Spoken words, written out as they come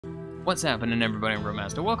What's happening, everybody? I'm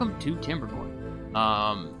Roadmaster. Welcome to Timberborn.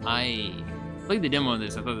 I played the demo of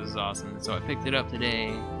this. I thought this was awesome, so I picked it up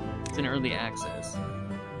today. It's in early access.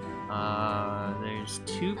 There's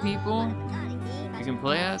 2 people you can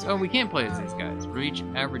play as. Oh, we can't play as these guys. Reach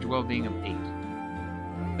average well-being of 8.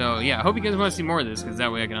 So yeah, I hope you guys want to see more of this, because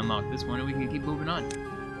that way I can unlock this one and we can keep moving on. So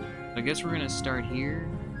I guess we're gonna start here.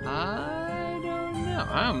 I don't know.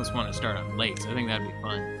 I almost want to start on lakes. I think that'd be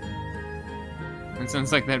fun. It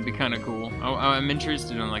sounds like that'd be kind of cool. I'm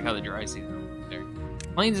interested in like how the dry season will be there.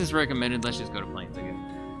 Plains is recommended. Let's just go to Plains, I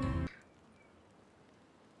guess.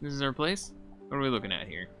 This is our place? What are we looking at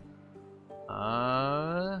here?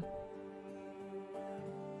 How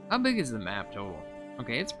big is the map total?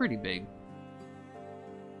 Okay, it's pretty big.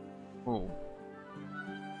 Oh.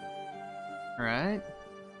 Alright.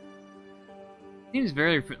 Seems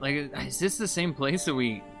very, like, is this the same place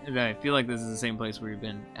that I feel like this is the same place we've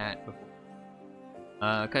been at before.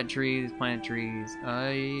 Cut trees, plant trees.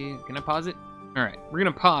 Can I pause it? Alright, we're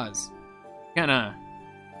gonna pause. Kinda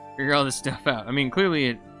figure all this stuff out. I mean, clearly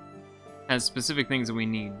it has specific things that we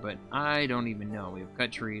need, but I don't even know. We have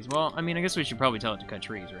cut trees. Well, I mean, I guess we should probably tell it to cut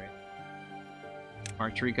trees, right? Our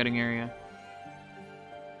tree cutting area.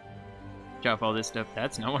 Chop all this stuff.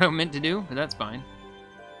 That's not what I meant to do, but that's fine.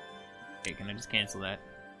 Okay, can I just cancel that?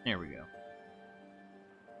 There we go.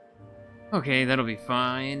 Okay, that'll be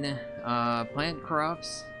fine. Plant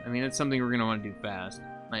crops. I mean, that's something we're going to want to do fast.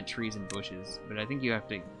 Plant trees and bushes. But I think you have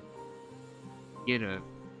to get a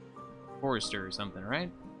forester or something, right?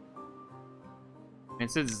 And it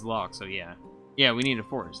says it's locked, so yeah. Yeah, we need a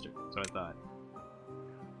forester. That's what I thought.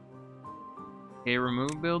 Okay,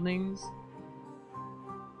 remove buildings.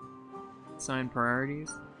 Assign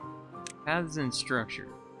priorities. Paths and structure.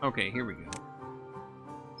 Okay, here we go.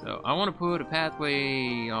 So, I want to put a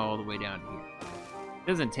pathway all the way down here. It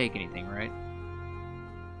doesn't take anything, right?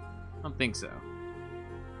 I don't think so.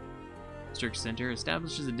 District center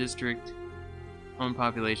establishes a district, own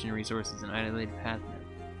population, resources, and isolated path net.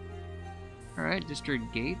 Alright,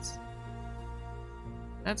 district gates.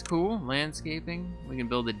 That's cool. Landscaping. We can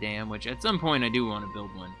build a dam, which at some point I do want to build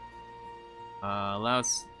one.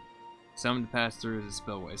 Allows some to pass through as a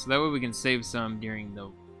spillway. So that way we can save some during the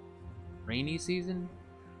rainy season.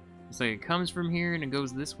 It's like it comes from here and it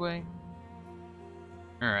goes this way.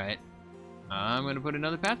 Alright. I'm gonna put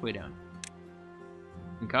another pathway down.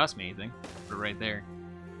 It doesn't cost me anything. Put it right there.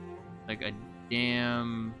 Like a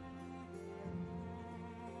damn...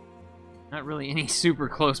 Not really any super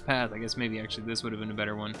close path. I guess maybe actually this would have been a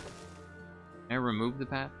better one. Can I remove the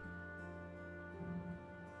path?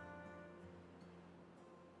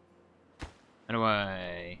 How do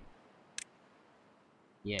I...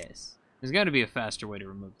 Yes. There's got to be a faster way to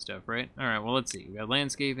remove stuff, right? Alright, well, let's see. We got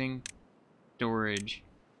landscaping, storage.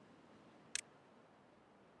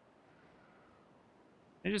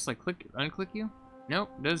 Can I just, like, unclick you?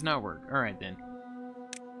 Nope, does not work. Alright, then.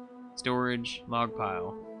 Storage, log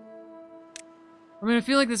pile. I mean, I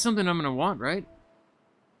feel like that's something I'm gonna want, right?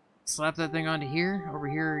 Slap that thing onto here, over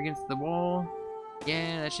here against the wall.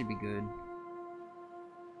 Yeah, that should be good.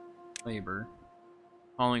 Labor.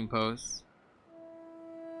 Hauling posts.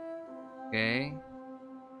 Okay.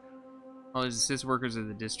 All these assist workers of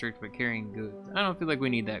the district, but carrying goods. I don't feel like we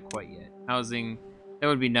need that quite yet. Housing, that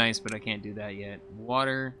would be nice, but I can't do that yet.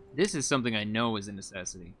 Water, this is something I know is a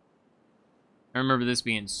necessity. I remember this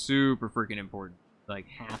being super freaking important. Like,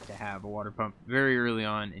 have to have a water pump very early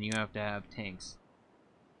on, and you have to have tanks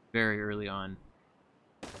very early on.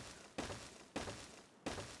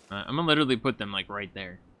 I'm gonna literally put them, like, right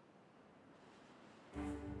there.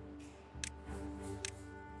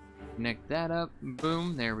 Connect that up,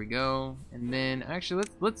 boom, there we go. And then, actually,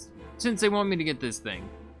 let's since they want me to get this thing,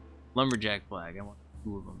 lumberjack flag, I want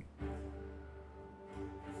 2 of them.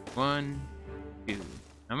 1, 2.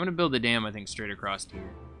 I'm gonna build a dam, I think, straight across here.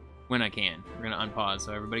 When I can. We're gonna unpause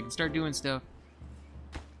so everybody can start doing stuff.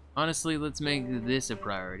 Honestly, let's make this a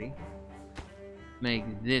priority.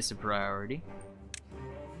 Make this a priority.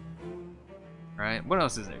 Alright, what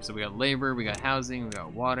else is there? So we got labor, we got housing, we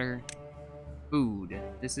got water. Food.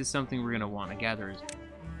 This is something we're gonna want to gather.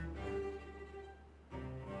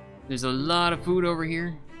 There's a lot of food over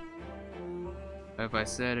here. If I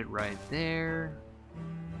set it right there.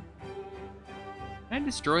 Can I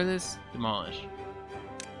destroy this? Demolish.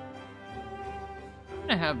 I'm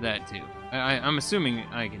gonna have that too. I'm assuming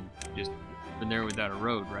I can just put there without a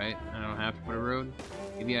road, right? I don't have to put a road.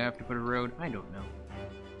 Maybe I have to put a road. I don't know.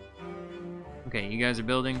 Okay, you guys are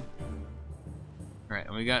building. Alright,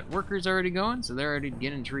 and we got workers already going, so they're already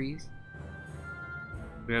getting trees.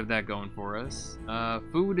 We have that going for us.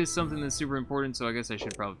 Food is something that's super important, so I guess I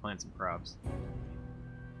should probably plant some crops.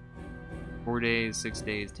 4 days, 6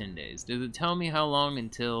 days, 10 days. Does it tell me how long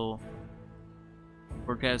until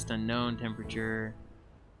forecast unknown temperature?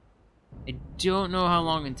 I don't know how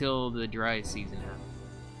long until the dry season happens.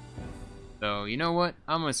 So, you know what?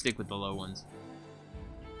 I'm gonna stick with the low ones.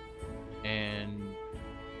 And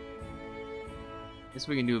I guess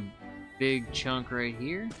we can do a big chunk right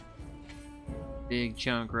here. Big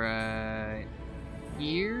chunk right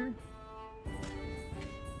here.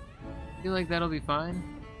 I feel like that'll be fine.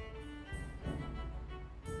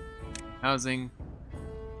 Housing.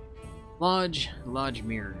 Lodge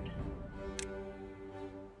mirrored.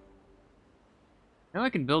 Now I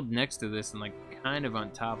can build next to this and like kind of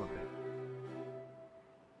on top of it.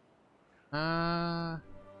 What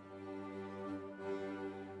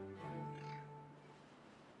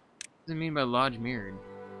does it mean by lodge mirrored?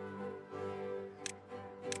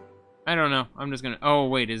 I don't know. I'm just gonna... Oh,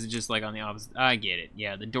 wait. Is it just like on the opposite? I get it.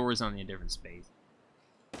 Yeah, the door's on a different space.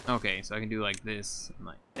 Okay, so I can do like this and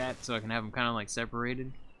like that, so I can have them kind of like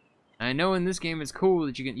separated. I know in this game it's cool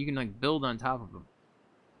that you can like build on top of them.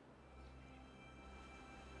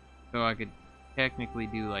 So I could technically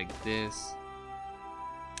do like this.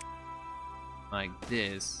 Like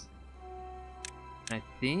this. I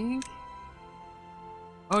think...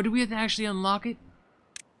 Oh, do we have to actually unlock it?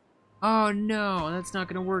 Oh no, that's not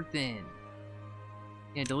gonna work then.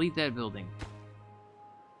 Yeah, delete that building.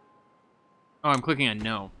 Oh, I'm clicking on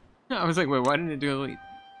no. I was like, wait, why didn't it delete?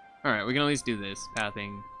 Alright, we can at least do this.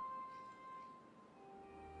 Pathing.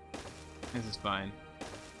 This is fine.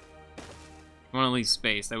 I want to leave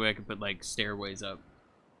space, that way I can put like stairways up.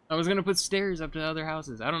 I was gonna put stairs up to other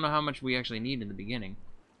houses. I don't know how much we actually need in the beginning.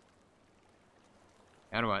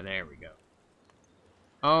 How do I... There we go.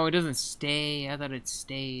 Oh, it doesn't stay. I thought it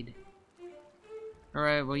stayed.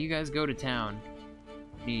 Alright, well you guys go to town.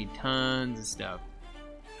 Need tons of stuff.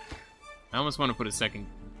 I almost want to put a second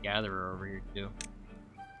gatherer over here too.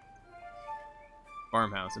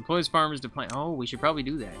 Farmhouse. Employs farmers to plant... Oh, we should probably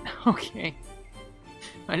do that. Okay.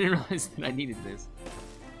 I didn't realize that I needed this.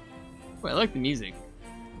 Oh, I like the music.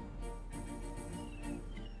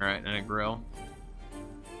 Alright, and a grill.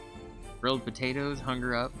 Grilled potatoes,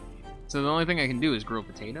 hunger up. So the only thing I can do is grill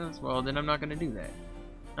potatoes? Well, then I'm not going to do that.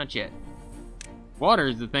 Not yet. Water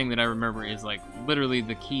is the thing that I remember is like literally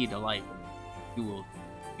the key to life. You will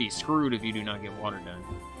be screwed if you do not get water done.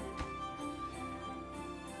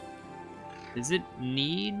 Does it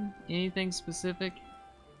need anything specific?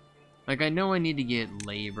 Like, I know I need to get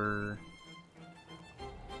labor.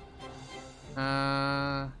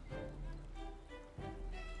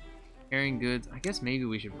 Carrying goods. I guess maybe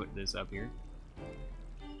we should put this up here.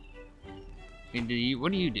 I mean,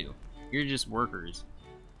 what do you do? You're just workers.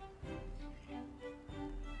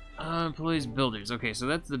 Employees, builders. Okay, so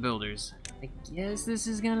that's the builders. I guess this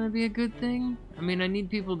is gonna be a good thing. I mean, I need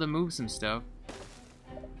people to move some stuff.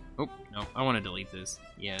 Oh, no, I want to delete this.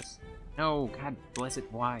 Yes. No, God bless it,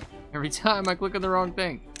 why? Every time I click on the wrong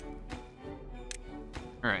thing.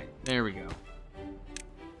 Alright, there we go.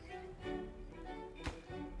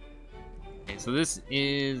 Okay, so this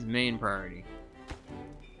is main priority.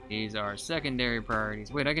 These are secondary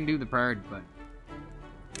priorities. Wait, I can do the priority button.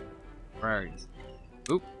 Priorities.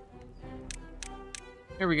 Oop.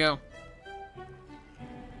 There we go.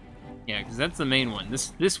 Yeah, because that's the main one.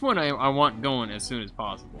 This one I want going as soon as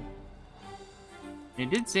possible. It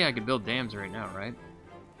did say I could build dams right now, right?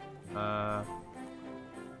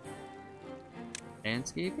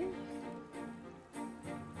 Landscaping?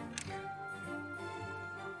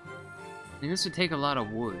 I mean, this would take a lot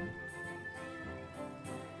of wood.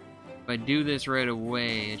 If I do this right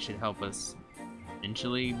away, it should help us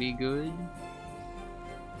eventually be good.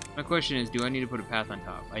 My question is, do I need to put a path on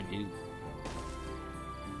top? I do.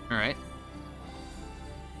 Alright.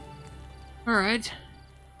 Alright.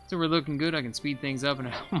 So we're looking good. I can speed things up,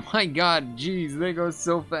 and oh my god, jeez, they go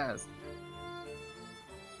so fast.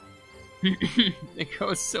 They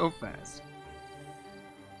go so fast.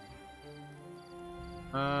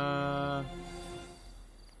 I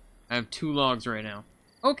have 2 logs right now.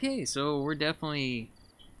 Okay, so we're definitely...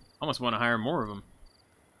 almost want to hire more of them.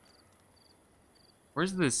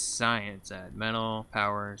 Where's the science at? Metal,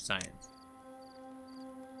 power, science.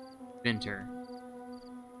 Vinter.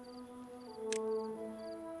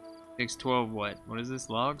 Takes 12 what? What is this?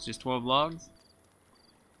 Logs? Just 12 logs?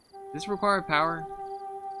 Does this require power?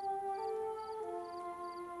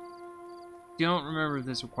 Don't remember if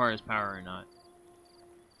this requires power or not.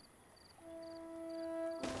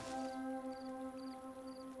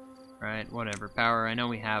 Right, whatever. Power, I know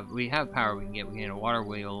we have power we can get. We can get a water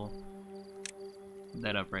wheel. Put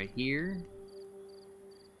that up right here.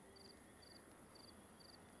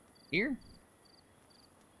 Here?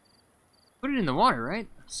 Put it in the water, right?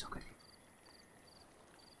 I'm so good.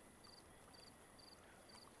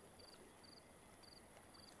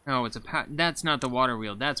 Oh, it's a that's not the water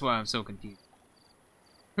wheel. That's why I'm so confused.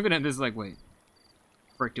 Looking at this like, wait.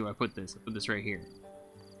 Where do I put this? I put this right here.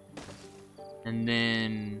 And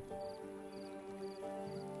then...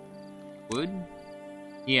 wood?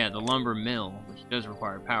 Yeah, the lumber mill, which does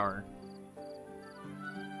require power.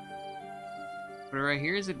 Put it right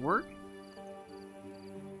here. Does it work?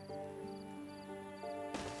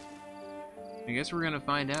 I guess we're gonna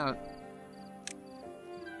find out.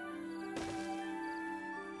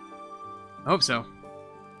 I hope so.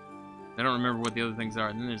 I don't remember what the other things are.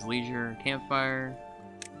 And then there's leisure, campfire.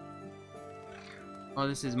 Oh,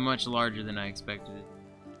 this is much larger than I expected it.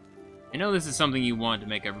 I know this is something you want to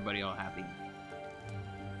make everybody all happy.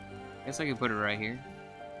 Guess I could put it right here.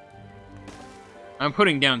 I'm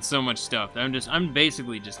putting down so much stuff. I'm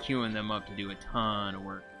basically just queuing them up to do a ton of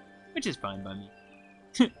work, which is fine by me.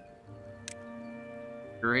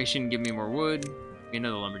 Duration, give me more wood.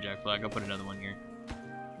 Another lumberjack flag. I'll put another one here.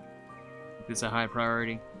 Make this a high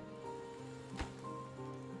priority.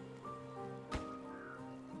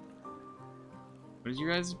 What is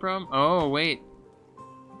your guys' problem? Oh, wait.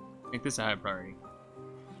 Make this a high priority.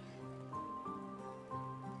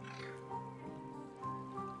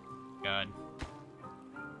 God.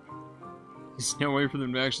 There's no way for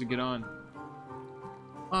them to actually get on.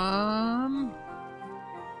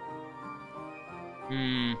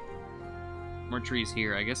 More trees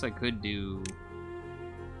here. I guess I could do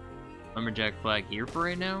lumberjack flag here for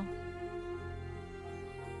right now.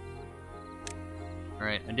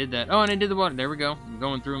 Alright, I did that. Oh, and I did the water. There we go. I'm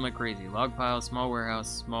going through them like crazy. Log pile, small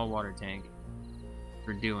warehouse, small water tank.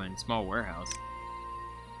 We're doing small warehouse.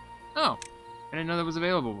 Oh, I didn't know that was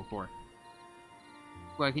available before.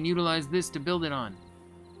 Well, I can utilize this to build it on.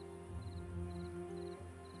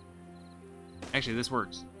 Actually, this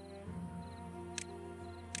works.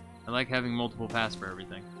 I like having multiple paths for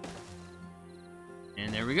everything.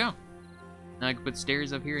 And there we go. Now I can put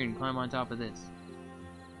stairs up here and climb on top of this.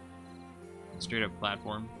 Straight up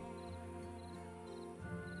platform.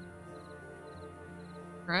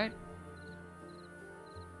 Right?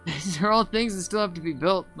 These are all things that still have to be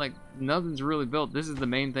built. Like, nothing's really built. This is the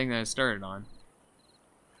main thing that I started on.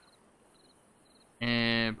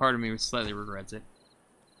 And part of me slightly regrets it.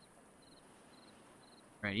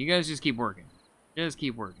 Right, you guys just keep working. Just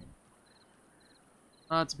keep working.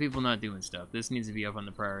 Lots of people not doing stuff. This needs to be up on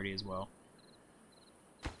the priority as well.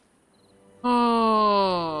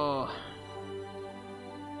 Oh!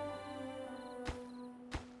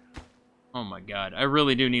 Oh my god, I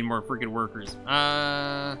really do need more freaking workers.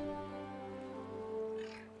 Now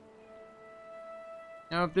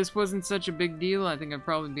if this wasn't such a big deal, I think I'd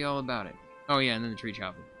probably be all about it. Oh yeah, and then the tree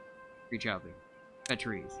chopping. Tree chopping. Cut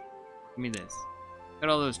trees. Give me this. Cut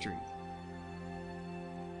all those trees.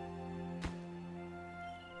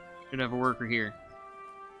 Should have a worker here.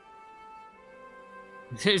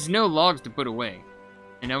 There's no logs to put away.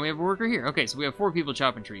 And now we have a worker here. Okay, so we have 4 people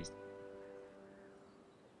chopping trees.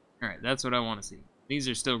 Alright, that's what I want to see. These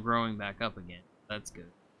are still growing back up again. That's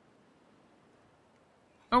good.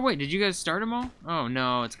 Oh wait, did you guys start them all? Oh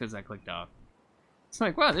no, it's because I clicked off. It's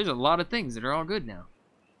like, wow, there's a lot of things that are all good now.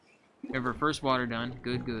 We have our first water done.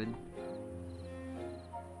 Good, good.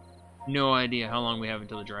 No idea how long we have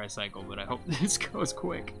until the dry cycle, but I hope this goes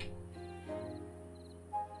quick.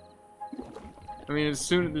 I mean, as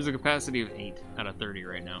soon there's a capacity of 8 out of 30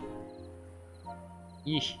 right now.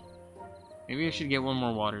 Yeesh. Maybe I should get one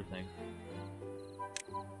more water thing.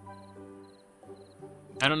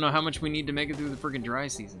 I don't know how much we need to make it through the freaking dry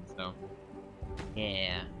season, so.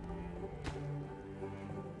 Yeah.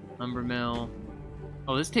 Lumber mill.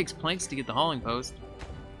 Oh, this takes planks to get the hauling post.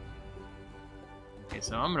 Okay,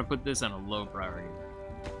 so I'm gonna put this on a low priority.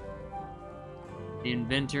 The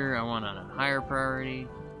inventor, I want on a higher priority.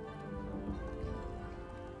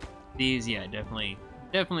 These, yeah, definitely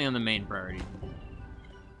on the main priority.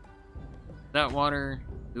 That water,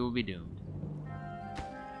 it will be doomed.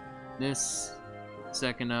 This,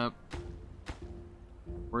 second up.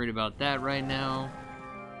 Worried about that right now.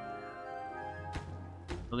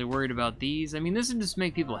 Really worried about these. I mean, this would just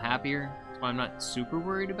make people happier. That's why I'm not super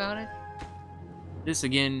worried about it. This,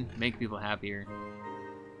 again, make people happier.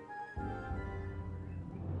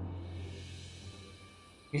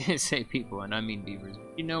 I say people, and I mean beavers.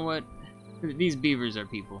 You know what? These beavers are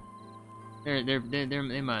people. They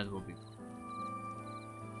might as well be.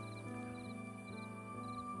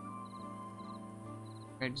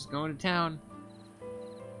 Alright, just go into town.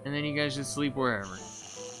 And then you guys just sleep wherever.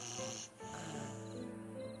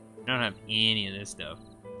 I don't have any of this stuff.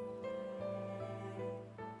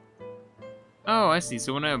 Oh, I see.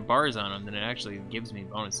 So when I have bars on them, then it actually gives me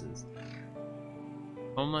bonuses.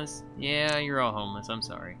 Homeless? Yeah, you're all homeless. I'm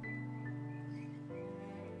sorry.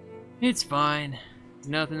 It's fine. There's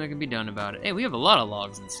nothing that can be done about it. Hey, we have a lot of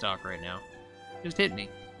logs in stock right now. Just hit me.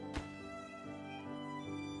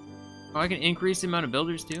 Oh, I can increase the amount of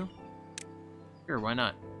builders too? Sure, why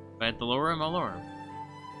not? If I have to lower them, I'll lower them.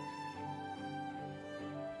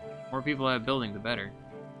 More people I have building, the better.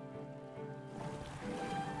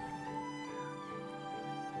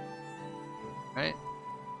 Right?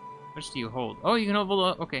 How much do you hold? Oh, you can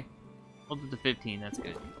hold, okay. Hold it to 15, that's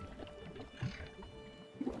good.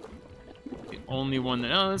 The only one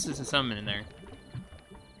that, oh, this is a summon in there.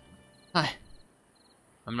 Hi.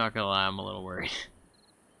 I'm not gonna lie, I'm a little worried.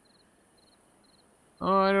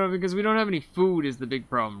 Oh, I don't know, because we don't have any food is the big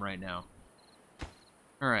problem right now.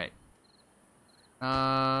 Alright.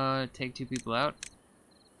 Take 2 people out.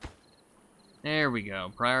 There we go.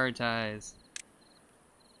 Prioritize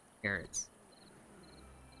carrots.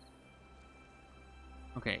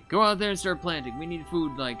 Okay, go out there and start planting. We need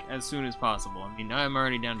food, like, as soon as possible. I mean, I'm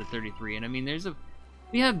already down to 33, and I mean,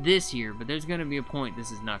 we have this here, but there's gonna be a point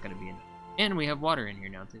this is not gonna be enough. And we have water in here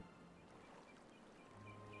now, too.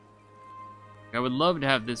 I would love to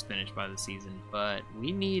have this finished by the season, but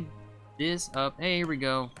we need this up. Hey, here we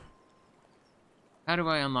go. How do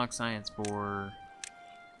I unlock science for...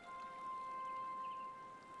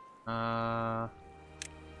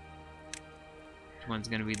 Which one's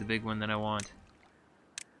gonna be the big one that I want?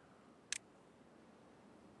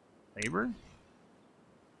 Labor?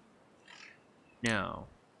 No.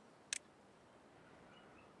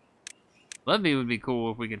 Levy would be cool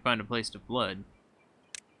if we could find a place to flood.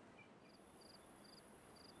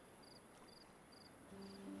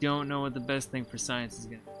 Don't know what the best thing for science is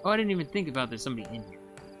gonna be. Oh, I didn't even think about there's somebody in here.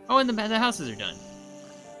 Oh, and the houses are done.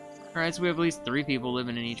 Alright, so we have at least 3 people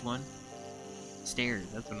living in each one. Stairs,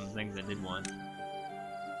 that's one of the things I did want.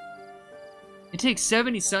 It takes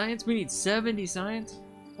 70 science? We need 70 science?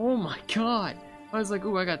 Oh my god! I was like,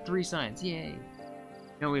 ooh, I got 3 science, yay.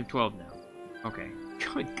 No, we have 12 now. Okay.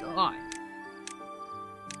 Good god.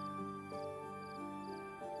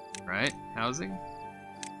 Right, housing.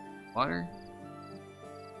 Water.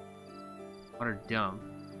 Water dump.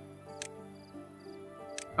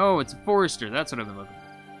 Oh, it's a forester. That's what I've been looking for.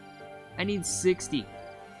 I need 60.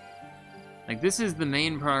 Like, this is the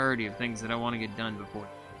main priority of things that I want to get done before.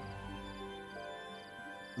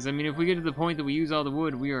 Because, I mean, if we get to the point that we use all the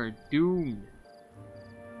wood, we are doomed.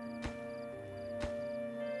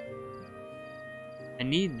 I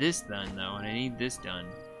need this done, though, and I need this done.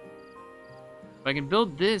 If I can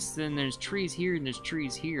build this, then there's trees here and there's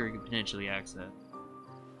trees here I could potentially access.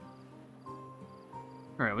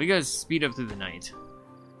 Alright, we gotta speed up through the night.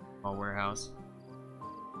 All warehouse.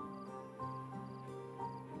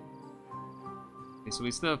 Okay, so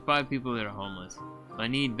we still have 5 people that are homeless. I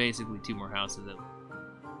need basically 2 more houses at least.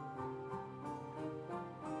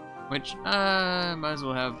 Which, might as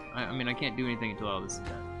well have... I mean, I can't do anything until all this is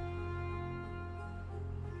done.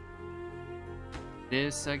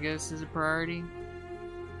 This, I guess, is a priority.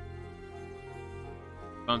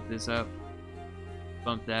 Bump this up.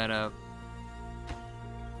 Bump that up.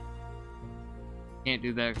 Can't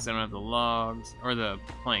do that because I don't have the logs, or the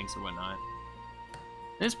planks or whatnot.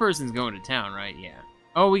 This person's going to town, right? Yeah.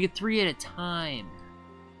 Oh, we get 3 at a time.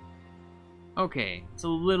 Okay, it's a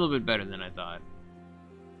little bit better than I thought.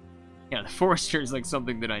 Yeah, the forester is like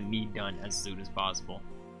something that I need done as soon as possible.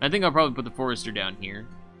 I think I'll probably put the forester down here.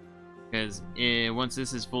 Because once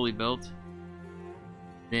this is fully built,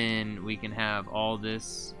 then we can have all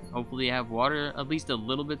this, hopefully have water at least a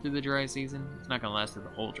little bit through the dry season. It's not going to last through the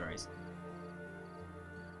whole dry season.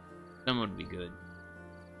 Some would be good.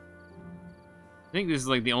 I think this is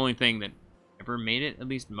like the only thing that ever made it at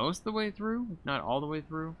least most of the way through, if not all the way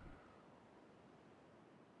through.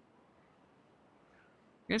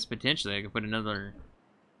 I guess potentially I could put another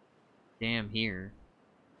dam here.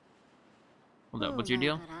 Hold up, what's your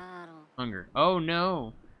deal? Hunger. Oh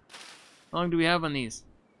no! How long do we have on these?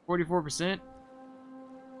 44%?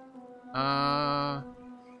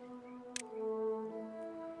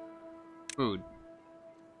 Food.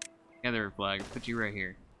 Gather a flag. Put you right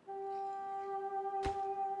here.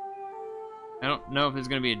 I don't know if there's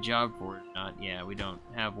gonna be a job for it or not. Yeah, we don't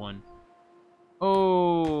have one.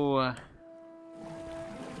 Oh!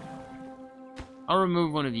 I'll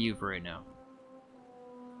remove one of you for right now.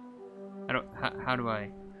 How do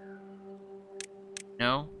I...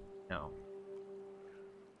 No? No.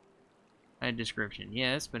 Add description.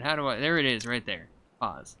 Yes, but how do I... There it is, right there.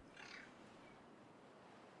 Pause.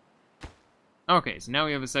 Okay, so now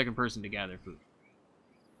we have a second person to gather food.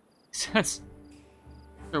 That's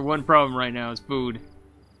Their one problem right now is food.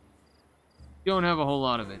 Don't have a whole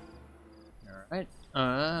lot of it. Alright.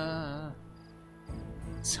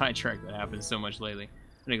 Sidetrack that happens so much lately.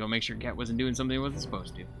 I'm gonna go make sure Cat wasn't doing something it wasn't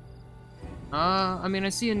supposed to. I mean, I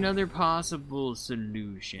see another possible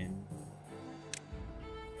solution.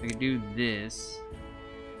 I could do this.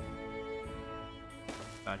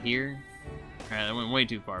 About here. Alright, that went way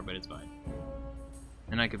too far, but it's fine.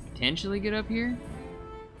 And I could potentially get up here.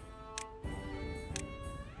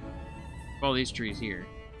 All these trees here.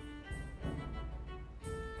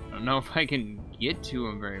 I don't know if I can get to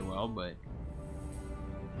them very well, but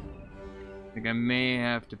I think I may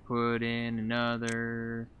have to put in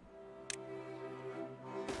another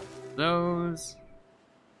those.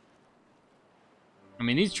 I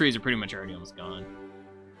mean, these trees are pretty much already almost gone.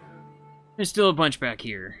 There's still a bunch back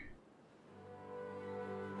here.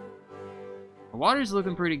 The water's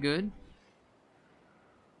looking pretty good.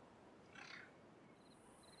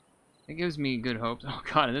 It gives me good hopes. Oh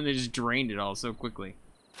god, and then they just drained it all so quickly.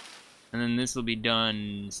 And then this will be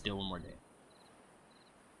done still one more day.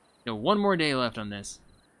 Still one more day left on this.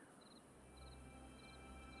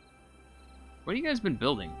 What have you guys been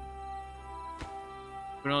building?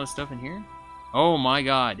 Put all this stuff in here? Oh my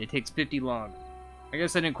god, it takes 50 logs. I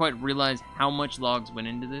guess I didn't quite realize how much logs went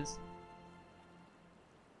into this.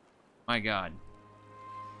 My god.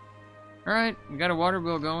 Alright, we got a water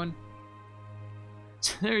wheel going.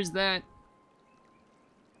 There's that.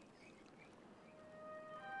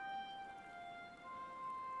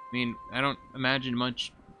 I mean, I don't imagine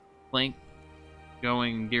much plank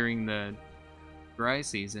going during the dry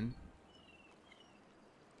season.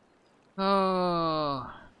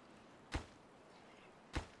 Oh.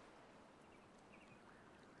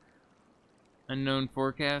 Unknown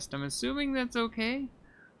forecast. I'm assuming that's okay.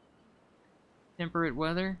 Temperate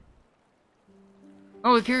weather.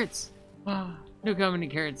 Oh, the carrots! Oh, look how many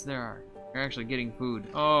carrots there are. They're actually getting food.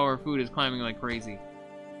 Oh, our food is climbing like crazy.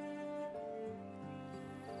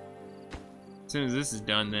 As soon as this is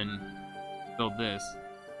done, then build this.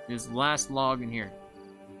 This last log in here.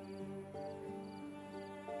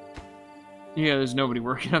 Yeah, there's nobody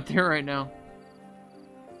working up there right now.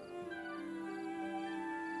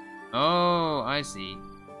 Oh, I see.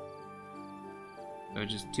 So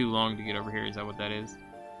it's just too long to get over here, is that what that is?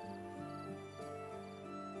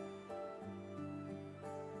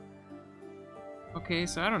 Okay,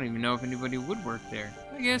 so I don't even know if anybody would work there.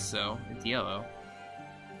 I guess so. It's yellow.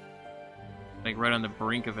 Like right on the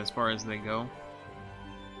brink of as far as they go.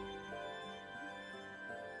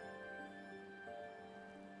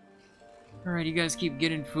 Alright, you guys keep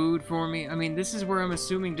getting food for me. I mean, this is where I'm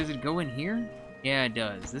assuming, does it go in here? Yeah, it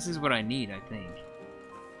does. This is what I need, I think.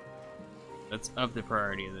 Let's up the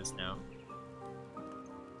priority of this now.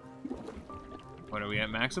 What, are we at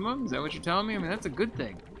maximum? Is that what you're telling me? I mean, that's a good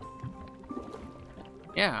thing.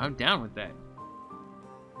 Yeah, I'm down with that.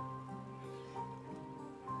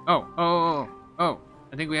 Oh,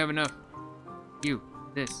 I think we have enough. You,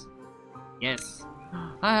 this. Yes.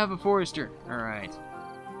 I have a forester. Alright.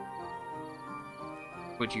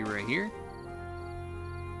 Put you right here.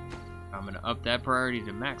 I'm gonna up that priority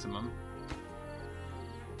to maximum.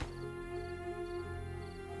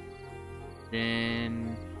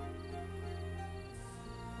 Then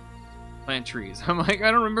plant trees. I'm like,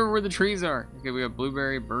 I don't remember where the trees are. Okay, we have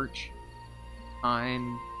blueberry, birch,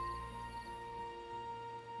 pine.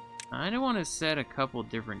 I don't want to set a couple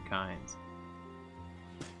different kinds.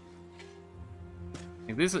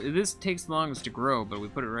 Like this takes the longest to grow, but we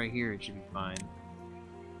put it right here, it should be fine.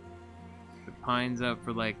 The pine's up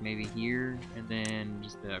for like maybe here, and then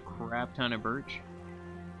just a crap ton of birch.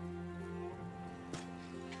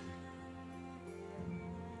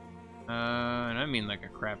 And I mean like a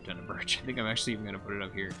crap ton of birch. I think I'm actually even gonna put it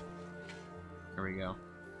up here. There we go.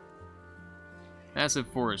 Massive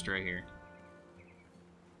forest right here.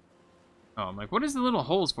 Oh, I'm like, what is the little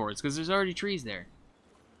holes for? It's because there's already trees there.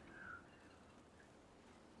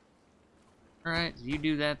 Alright, you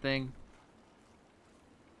do that thing.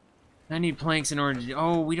 I need planks in order to do...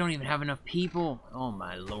 Oh, we don't even have enough people. Oh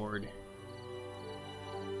my lord.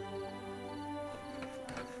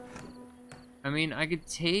 I mean, I could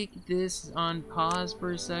take this on pause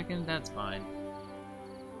for a second. That's fine.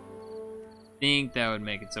 I think that would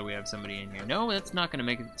make it so we have somebody in here. No, that's not going to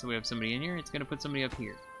make it so we have somebody in here. It's going to put somebody up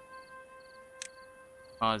here.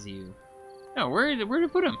 Pause you. No, where to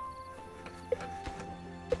put him?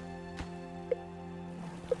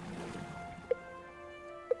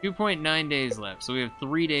 $2.9 days left, so we have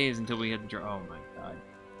 3 days until we hit the draw. Oh my god.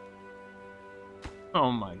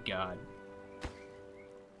 Oh my god.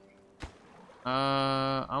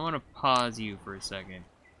 I'm gonna pause you for a second.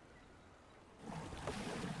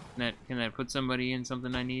 Can that put somebody in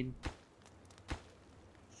something I need?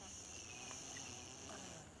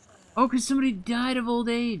 Oh, because somebody died of old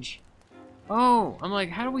age. Oh, I'm like,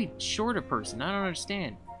 how do we short a person? I don't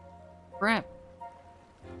understand. Crap.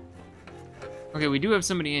 Okay, we do have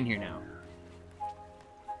somebody in here now.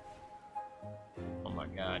 Oh my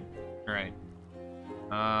god. Alright.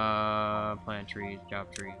 Plant trees,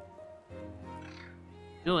 chop tree.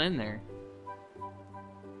 Still in there.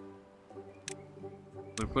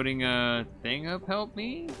 Would putting a thing up help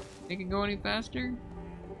me? Make it go any faster?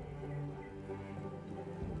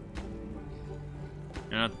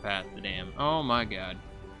 No, not the path, the dam. Oh my god.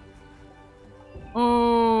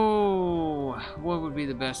 Oh, what would be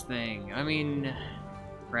the best thing? I mean,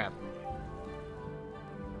 crap.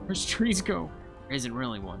 Where's trees go? There isn't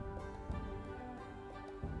really one.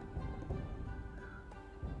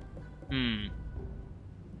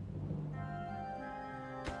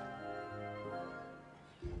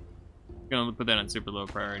 Gonna put that on super low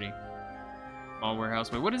priority. Small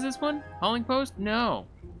warehouse. Wait, what is this one? Hauling post? No.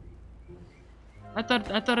 I thought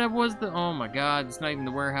that was the. Oh my god, it's not even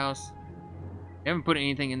the warehouse. You haven't put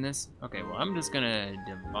anything in this? Okay, well, I'm just gonna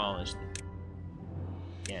demolish this.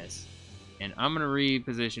 Yes. And I'm gonna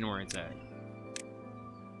reposition where it's at.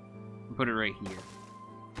 Put it right here.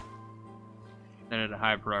 Set it at a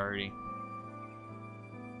high priority.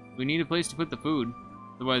 We need a place to put the food.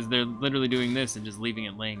 Otherwise, they're literally doing this and just leaving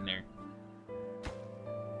it laying there.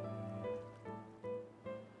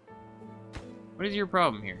 What is your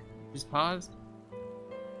problem here? Just paused?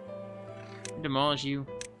 Demolish you.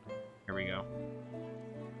 Here we go.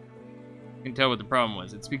 You can tell what the problem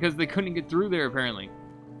was. It's because they couldn't get through there, apparently.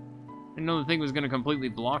 Didn't know the thing was going to completely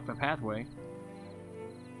block the pathway.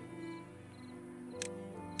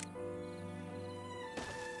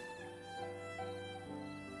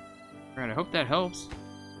 Alright, I hope that helps.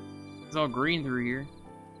 It's all green through here.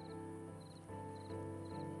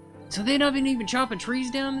 So they've not been even chopping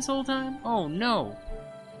trees down this whole time? Oh no!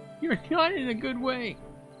 You're not in a good way.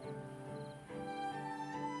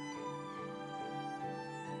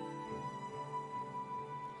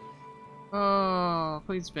 Oh,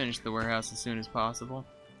 please finish the warehouse as soon as possible.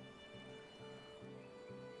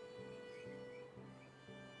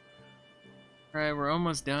 Alright, we're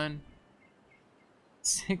almost done.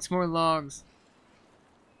 6 more logs.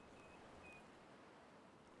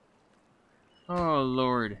 Oh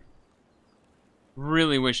Lord.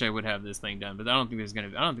 Really wish I would have this thing done, but I don't think it's gonna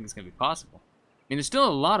be possible. I mean, there's still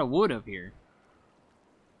a lot of wood up here.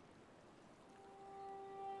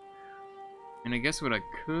 And I guess what I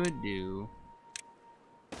could do,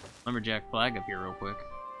 lumberjack flag up here real quick.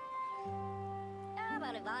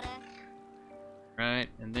 Right,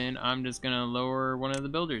 and then I'm just gonna lower one of the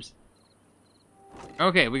builders.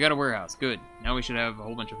 Okay, we got a warehouse. Good. Now we should have a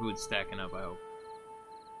whole bunch of food stacking up, I hope.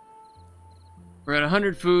 We're at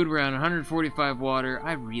 100 food, we're at 145 water.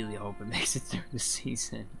 I really hope it makes it through the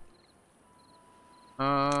season.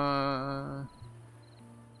 12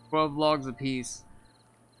 logs apiece.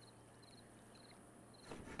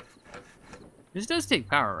 This does take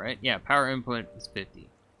power, right? Yeah, power input is 50.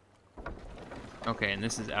 Okay, and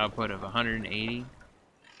this is output of 180.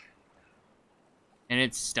 And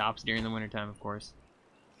it stops during the wintertime, of course.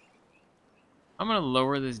 I'm gonna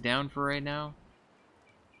lower this down for right now.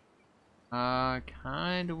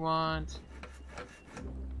 Kinda want... How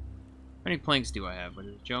many planks do I have? What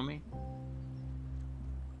does it show me?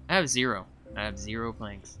 I have 0. I have 0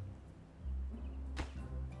 planks.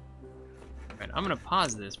 Alright, I'm gonna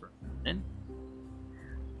pause this for a minute.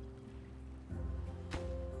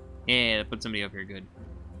 Yeah, that put somebody up here good.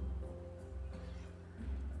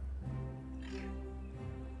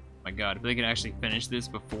 My god, if they could actually finish this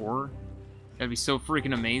before, that'd be so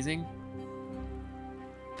freaking amazing.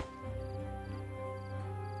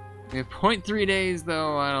 We have 0.3 days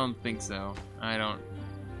though, I don't think so. I'm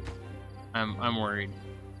worried.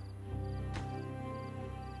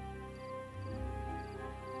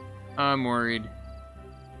 I'm worried.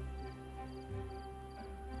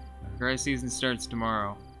 Dry season starts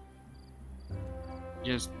tomorrow.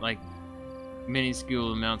 Just like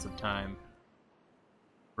minuscule amounts of time.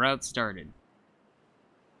 Drought started.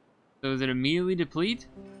 So does it immediately deplete?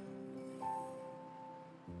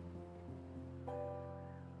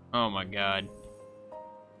 Oh my god.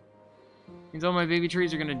 Means all my baby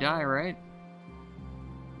trees are gonna die, right?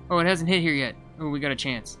 Oh, it hasn't hit here yet. Oh, we got a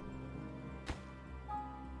chance.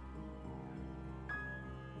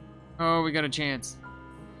 Oh, we got a chance.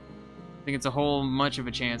 I think it's a whole much of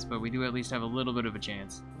a chance, but we do at least have a little bit of a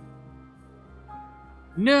chance.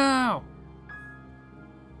 No!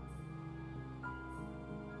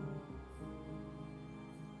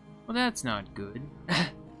 Well, that's not good.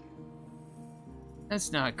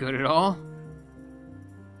 That's not good at all.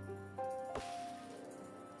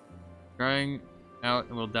 Drying out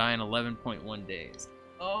and will die in 11.1 days.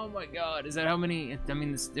 Oh my god, is that how many? I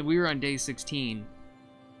mean, we were on day 16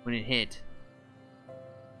 when it hit.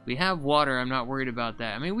 We have water, I'm not worried about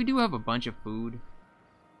that. I mean, we do have a bunch of food.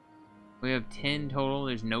 We have 10 total.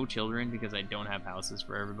 There's no children because I don't have houses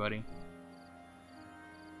for everybody.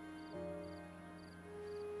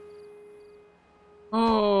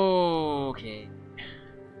 Oh, okay.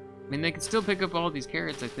 I mean, they can still pick up all these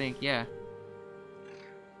carrots, I think, yeah.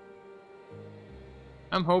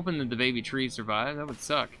 I'm hoping that the baby trees survive. That would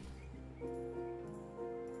suck. I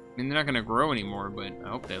mean, they're not gonna grow anymore, but I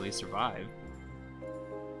hope they at least survive.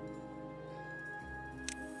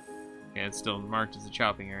 Yeah, it's still marked as a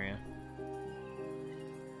chopping area.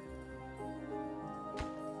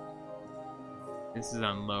 This is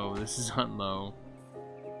on low. This is on low.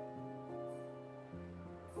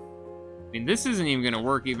 I mean, this isn't even gonna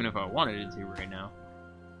work even if I wanted it to right now.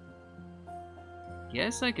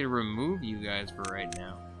 Guess I could remove you guys for right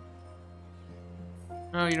now.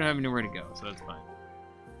 Oh, you don't have anywhere to go, so that's fine.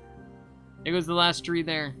 There goes the last tree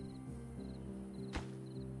there.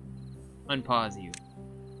 Unpause you.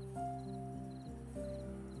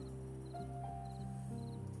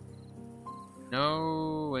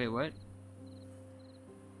 No, wait, what?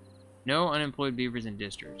 No unemployed beavers in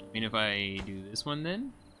district. I mean, if I do this one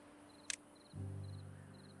then?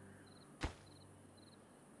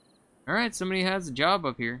 Alright, somebody has a job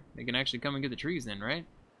up here. They can actually come and get the trees then, right?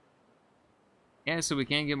 Yeah, so we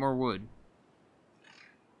can get more wood.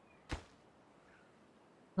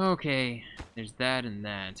 Okay, there's that and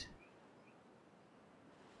that.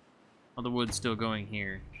 All the wood's still going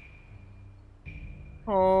here.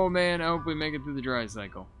 Oh man, I hope we make it through the dry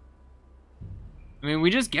cycle. I mean, we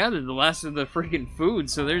just gathered the last of the freaking food,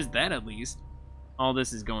 so there's that at least. All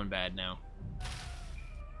this is going bad now.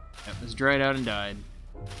 Yep, it's dried out and died.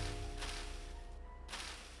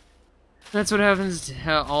 That's what happens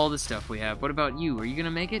to all the stuff we have. What about you? Are you gonna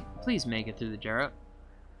make it? Please make it through the drought.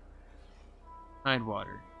 Hide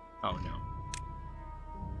water. Oh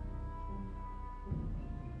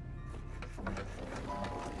no.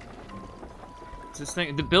 Is this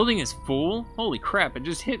thing? The building is full? Holy crap, it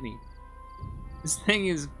just hit me. This thing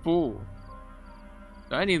is full.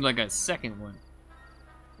 So I need like a second one.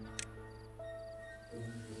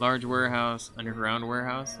 Large warehouse, underground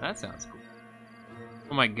warehouse. That sounds cool.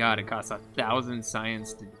 Oh my god, it costs 1,000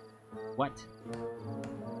 science to... What?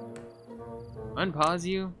 Unpause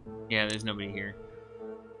you? Yeah, there's nobody here.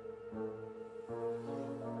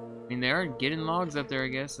 I mean, they are getting logs up there, I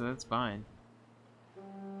guess, so that's fine.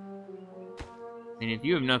 And if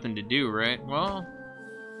you have nothing to do, right? Well...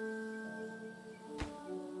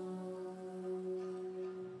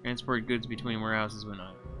 Transport goods between warehouses when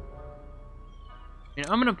not. And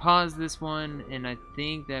I'm gonna pause this one, and I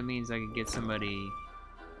think that means I can get somebody...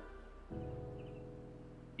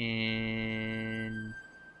 And...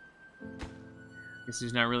 Guess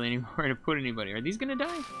there's not really anywhere to put anybody. Are these gonna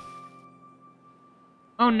die?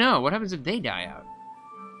 Oh no, what happens if they die out?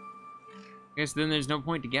 I guess then there's no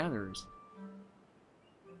point to gatherers.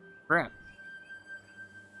 Crap.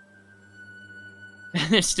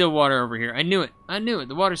 There's still water over here. I knew it. I knew it.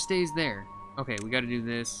 The water stays there. Okay, we gotta do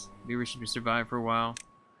this. Beavers should survive for a while.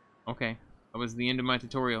 Okay, that was the end of my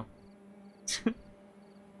tutorial.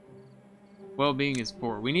 Well-being is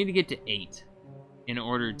 4. We need to get to 8 in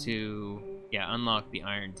order to, yeah, unlock the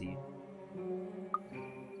iron teeth.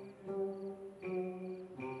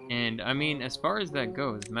 And, I mean, as far as that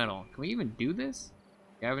goes, metal. Can we even do this?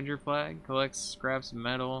 Scavenger flag collects scraps of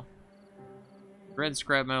metal. Red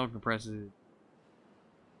scrap metal compresses.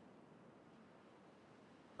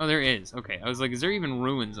 Oh, there is. Okay, I was like, is there even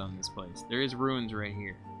ruins on this place? There is ruins right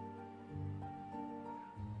here.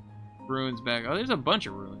 Ruins back. Oh, there's a bunch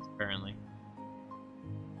of ruins, apparently.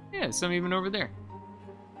 Yeah, some even over there.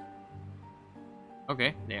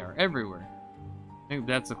 Okay, they are everywhere. I think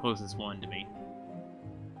that's the closest one to me.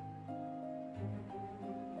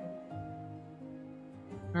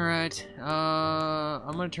 Alright,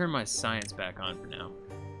 I'm gonna turn my science back on for now.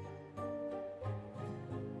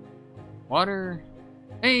 Water.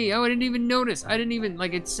 Hey, oh, I didn't even notice. I didn't even,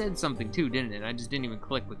 like, it said something too, didn't it? I just didn't even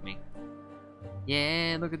click with me.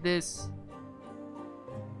 Yeah, look at this.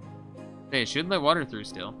 Hey, it should let water through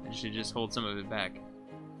still. It should just hold some of it back.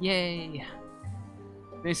 Yay!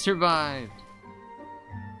 They survived!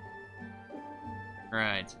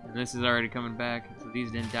 Alright, and this is already coming back, so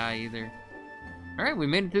these didn't die either. Alright, we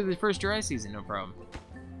made it through the first dry season, no problem.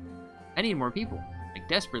 I need more people. Like,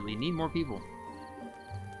 desperately need more people.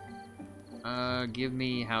 Give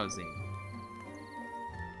me housing.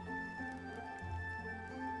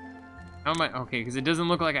 How am I? Okay, because it doesn't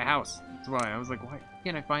look like a house. That's why. I was like, why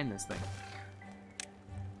can't I find this thing?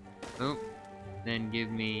 Oh. Then give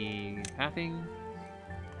me pathing.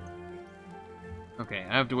 Okay,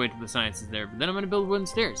 I have to wait till the science is there, but then I'm going to build wooden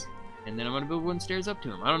stairs. And then I'm going to build wooden stairs up to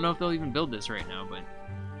them. I don't know if they'll even build this right now, but...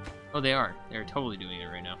 Oh, they are. They're totally doing it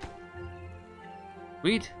right now.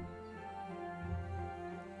 Sweet.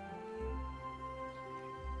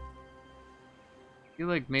 I feel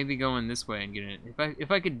like maybe going this way and getting it. If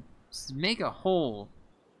I could make a hole,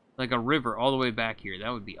 like a river all the way back here, that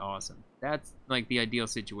would be awesome. That's like the ideal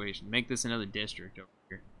situation. Make this another district over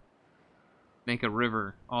here. Make a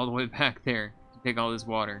river all the way back there to take all this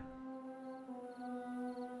water.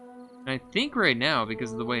 And I think right now,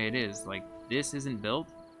 because of the way it is, like, this isn't built.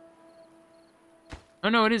 Oh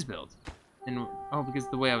no, it is built. And oh, because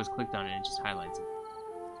the way I was clicked on it, it just highlights it.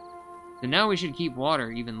 So now we should keep water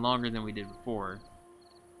even longer than we did before.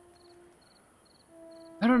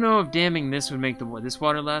 I don't know if damming this would make this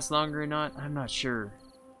water last longer or not. I'm not sure.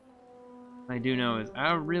 What I do know is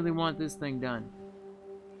I really want this thing done.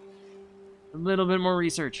 A little bit more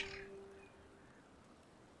research.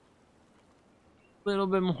 A little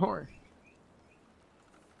bit more.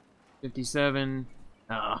 57.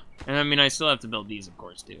 And I mean, I still have to build these, of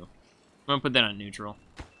course, too. I'm gonna put that on neutral.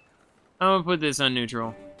 I'm gonna put this on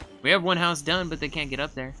neutral. We have one house done, but they can't get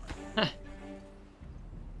up there.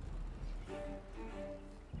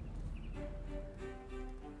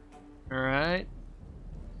 Alright.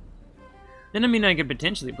 Then, I mean, I could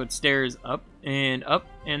potentially put stairs up, and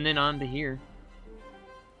then onto here.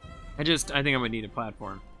 I think I'm gonna need a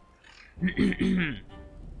platform.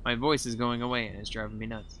 My voice is going away, and it's driving me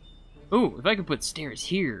nuts. Ooh, if I could put stairs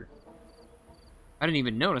here. I didn't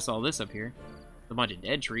even notice all this up here. It's a bunch of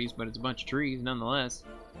dead trees, but it's a bunch of trees nonetheless.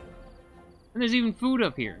 And there's even food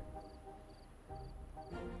up here.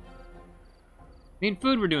 I mean,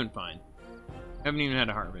 food we're doing fine. Haven't even had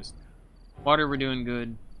a harvest. Water we're doing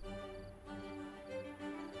good.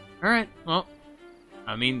 Alright, well,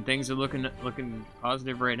 I mean, things are looking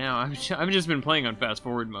positive right now. I've just been playing on fast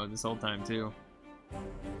forward mode this whole time too.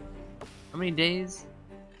 How many days?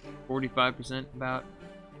 45% about.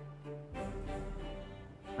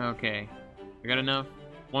 Okay, I got enough.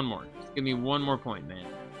 One more. Just give me one more point, man.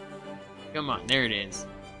 Come on, there it is.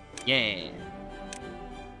 Yeah.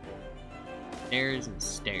 Stairs and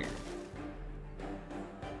stairs.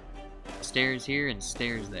 Stairs here and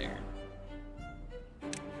stairs there.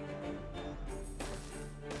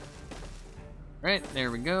 Right, there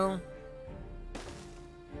we go.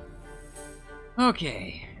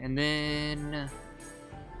 Okay, and then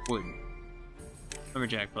wood.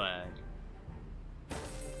 Lumberjack flag.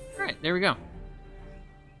 Alright, there we go.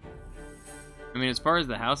 I mean, as far as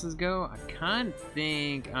the houses go, I kind of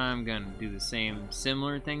think I'm gonna do the same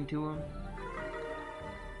similar thing to them.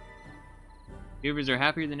 Beavers are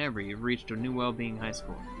happier than ever. You've reached a new well-being high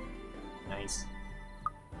school. Nice.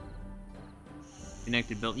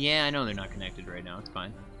 Connected build. Yeah, I know they're not connected right now. It's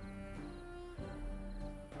fine.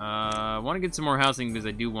 I want to get some more housing because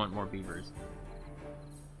I do want more beavers.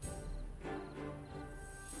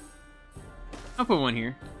 I'll put one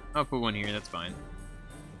here. I'll put one here. That's fine.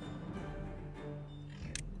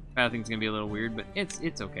 Pathing's gonna be a little weird, but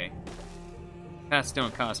it's okay. Paths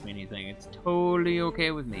don't cost me anything. It's totally okay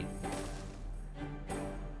with me.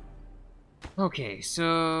 Okay,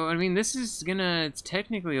 so, I mean, this is gonna... It's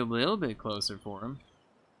technically a little bit closer for him.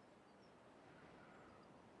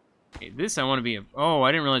 Okay, this I want to be... Oh,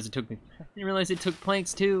 I didn't realize it took... I didn't realize it took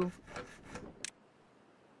planks, too.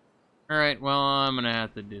 Alright, well, I'm gonna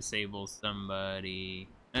have to disable somebody.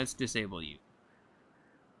 Let's disable you.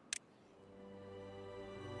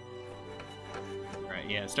 Alright,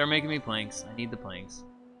 yeah, start making me planks. I need the planks.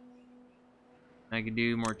 I can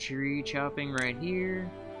do more tree chopping right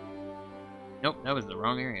here. Nope, that was the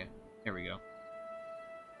wrong area. There we go.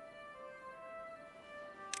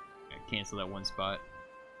 Okay, cancel that one spot.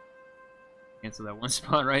 Cancel that one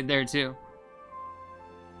spot right there, too.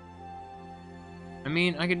 I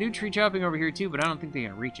mean, I could do tree chopping over here, too, but I don't think they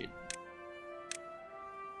can reach it.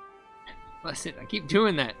 Bless it, I keep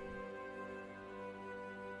doing that.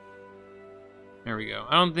 There we go.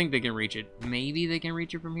 I don't think they can reach it. Maybe they can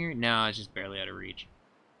reach it from here? No, it's just barely out of reach.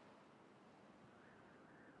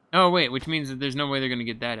 Oh, wait, which means that there's no way they're going to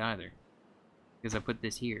get that either. Because I put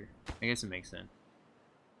this here. I guess it makes sense.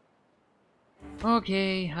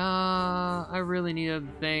 Okay, I really need other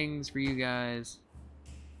things for you guys.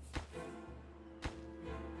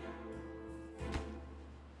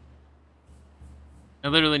 I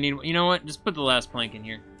literally need... You know what? Just put the last plank in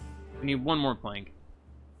here. We need one more plank.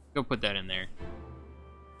 Go put that in there.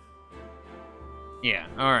 Yeah,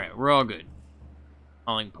 alright, we're all good.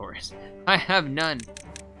 Hauling pores. I have none.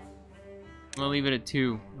 I'm gonna leave it at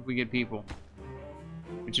 2 if we get people.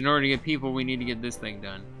 Which in order to get people, we need to get this thing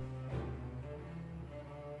done.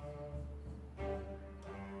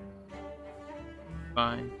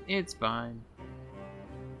 Fine. It's fine.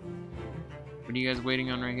 What are you guys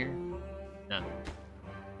waiting on right here? None.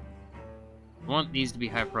 I want these to be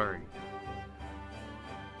high priority.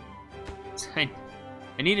 I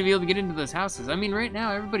need to be able to get into those houses. I mean, right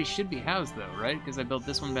now, everybody should be housed, though, right? Because I built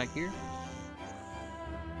this one back here.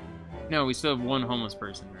 No, we still have 1 homeless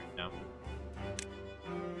person right now.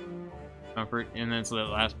 Comfort, and that's the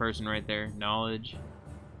last person right there. Knowledge.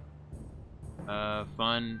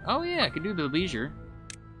 Fun. Oh, yeah, I could do the leisure.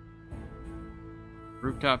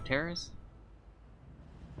 Rooftop terrace.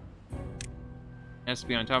 Has to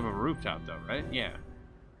be on top of a rooftop, though, right? Yeah.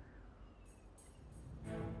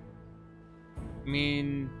 I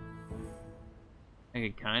mean, I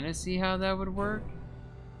could kind of see how that would work.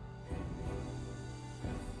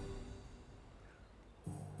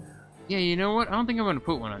 Yeah, you know what? I don't think I'm going to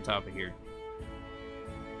put one on top of here.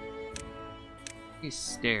 These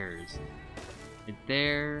stairs. Right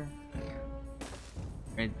there.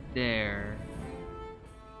 Right there.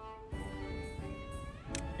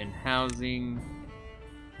 And housing.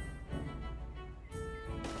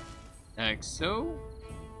 Like so.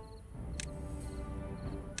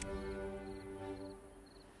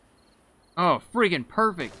 Oh, freaking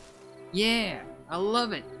perfect. Yeah, I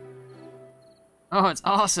love it. Oh, it's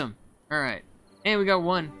awesome. Alright. And we got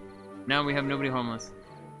 1. Now we have nobody homeless.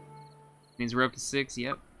 Means we're up to 6,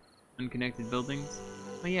 yep. Unconnected buildings.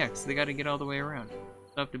 Oh yeah, because they got to get all the way around.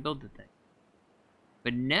 They'll have to build the thing.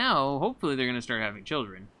 But now, hopefully they're going to start having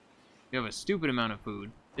children. We have a stupid amount of food.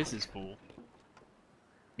 This is full.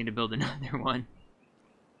 Need to build another one.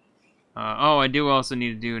 Oh, I do also need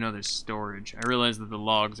to do another storage. I realize that the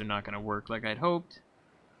logs are not going to work like I'd hoped.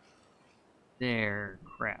 There.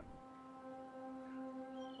 Crap.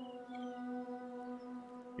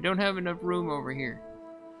 I don't have enough room over here.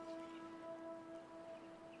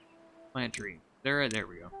 Plant tree. There we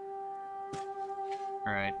go.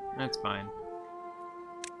 Alright, that's fine.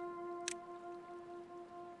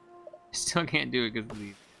 I still can't do it because of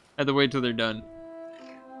these. I have to wait till they're done.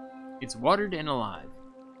 It's watered and alive.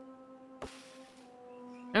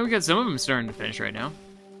 And we got some of them starting to finish right now.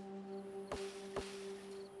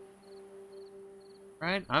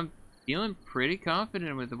 Right, I'm feeling pretty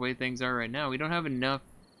confident with the way things are right now. We don't have enough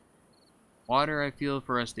water, I feel,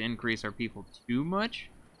 for us to increase our people too much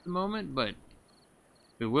at the moment, but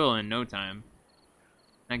we will in no time.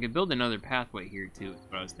 I could build another pathway here too, is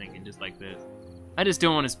what I was thinking, just like this. I just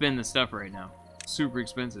don't want to spend the stuff right now. Super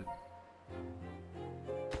expensive.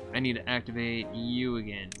 I need to activate you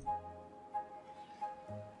again.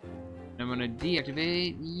 I'm gonna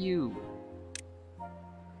deactivate you.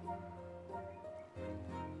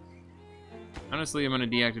 Honestly, I'm gonna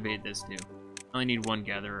deactivate this too. I only need 1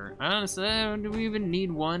 gatherer. Honestly, do we even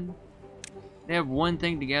need 1? They have 1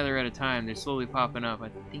 thing to gather at a time. They're slowly popping up. I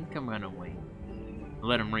think I'm gonna wait.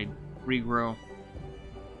 Let them regrow.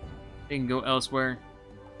 They can go elsewhere.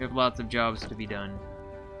 We have lots of jobs to be done.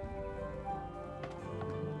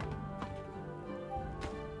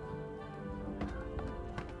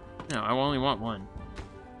 No, I only want 1.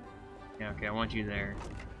 Yeah, okay, I want you there.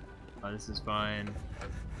 Oh, this is fine.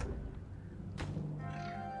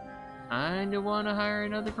 Kinda wanna hire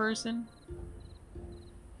another person?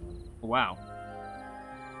 Wow.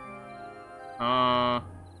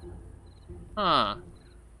 Huh.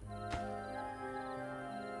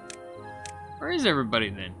 Where is everybody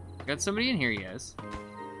then? Got somebody in here, yes.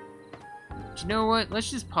 But you know what? Let's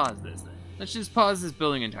just pause this then. Let's just pause this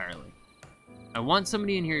building entirely. I want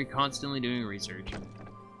somebody in here constantly doing research.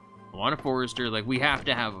 I want a forester. Like, we have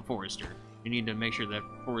to have a forester. We need to make sure that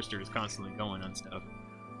forester is constantly going on stuff.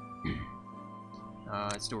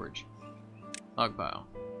 Storage. Log pile.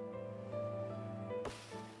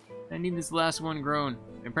 I need this last one grown.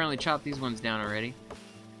 I apparently chopped these ones down already.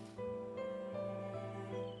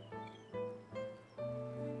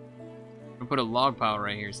 I'll put a log pile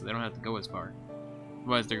right here so they don't have to go as far.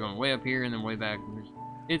 Otherwise they're going way up here and then way back.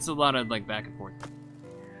 It's a lot of like back and forth.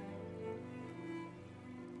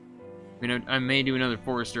 You know, I may do another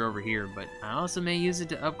forester over here, but I also may use it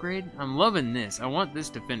to upgrade. I'm loving this. I want this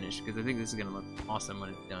to finish because I think this is gonna look awesome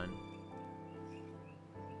when it's done.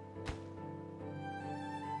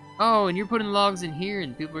 Oh, and you're putting logs in here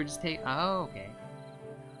and people are just taking... Oh, okay.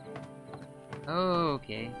 Oh,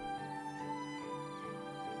 okay.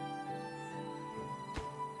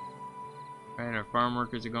 Right, our farm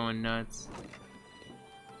workers are going nuts.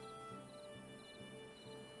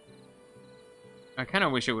 I kind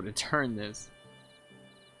of wish I would have turned this.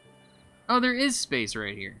 Oh, there is space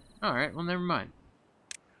right here. Alright, well, never mind.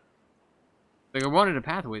 Like, I wanted a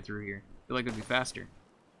pathway through here. I feel like it'd be faster.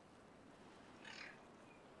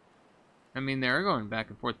 I mean, they are going back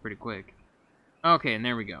and forth pretty quick. Okay, and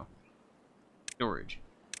there we go. Storage.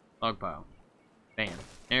 Log pile. Bam.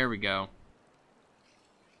 There we go.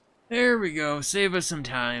 There we go. Save us some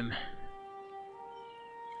time.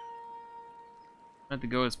 Not to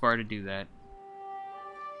go as far to do that.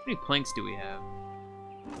 How many planks do we have?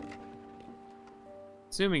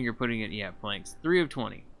 Assuming you're putting it, yeah, planks. 3 of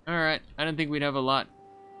 20. Alright, I didn't think we'd have a lot.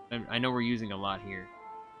 I know we're using a lot here.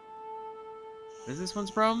 Is this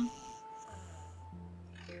one's problem?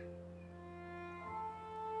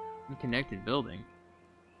 Unconnected building.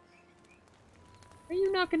 Are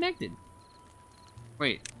you not connected?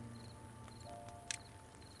 Wait.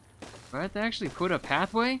 Do I have to actually put a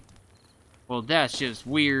pathway? Well, that's just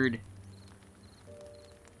weird.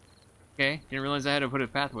 Okay, didn't realize I had to put a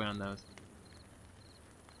pathway on those.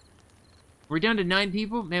 We're down to 9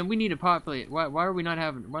 people? Man, we need to populate. Why are we not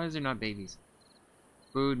having... Why is there not babies?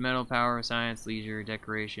 Food, metal, power, science, leisure,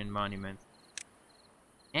 decoration, monuments.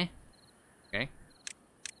 Okay.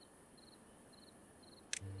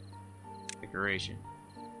 Decoration.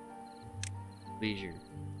 Leisure.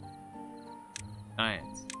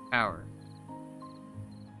 Science. Power.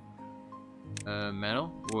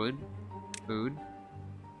 Metal, wood, food,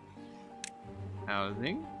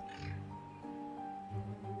 housing.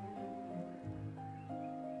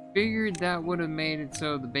 Figured that would have made it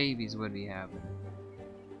so the babies would be happening.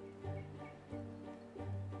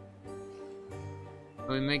 So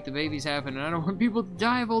we make the babies happen, and I don't want people to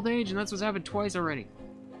die of old age, and that's what's happened twice already.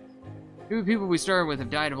 2 people we started with have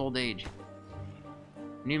died of old age.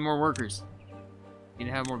 We need more workers. We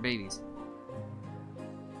need to have more babies.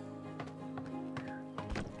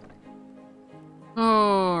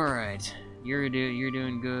 Alright. You're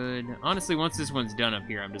doing good. Honestly, once this one's done up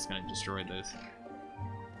here, I'm just gonna destroy this.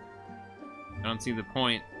 I don't see the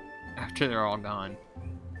point after they're all gone.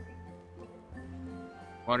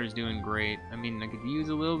 Water's doing great. I mean, I could use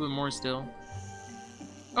a little bit more still.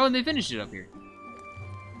 Oh, and they finished it up here.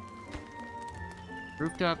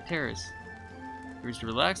 Rooftop terrace. Viewers to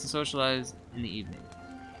relax and socialize in the evening.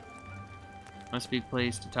 Must be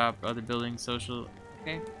placed atop other buildings. Social.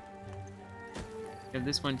 Okay. We have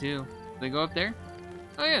this one too. Do they go up there?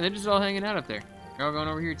 Oh yeah, they're just all hanging out up there. They're all going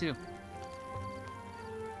over here too.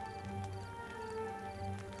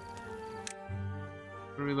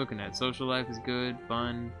 What are we looking at? Social life is good,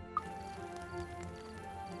 fun.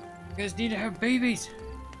 You guys need to have babies.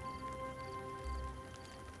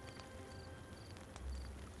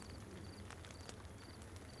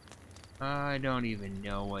 I don't even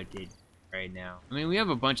know what to do right now. I mean, we have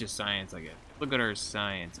a bunch of science, I guess. Look at our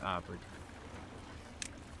science opportunity.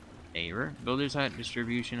 Neighbor, builder's hut,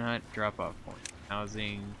 distribution hut, drop-off point,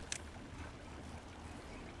 housing,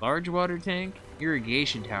 large water tank,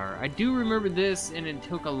 irrigation tower. I do remember this, and it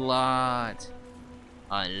took a lot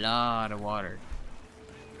of water.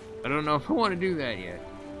 I don't know if I want to do that yet.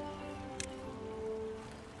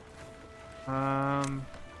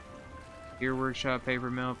 Gear workshop, paper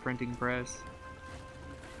mill, printing press.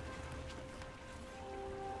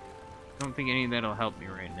 I don't think any of that'll help me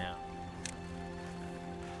right now.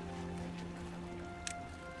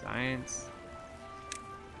 Science.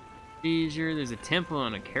 Leisure, there's a temple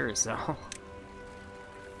and a carousel.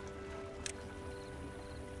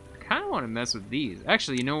 I kind of want to mess with these.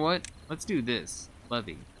 Actually, you know what? Let's do this.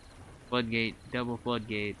 Levy. Floodgate, double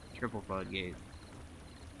floodgate, triple floodgate.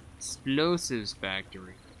 Explosives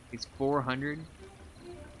factory. It's 400.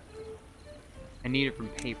 I need it from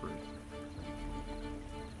paper.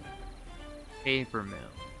 Paper mill.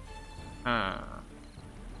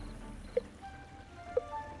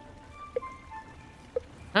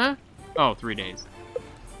 Huh? Oh, 3 days.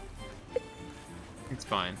 It's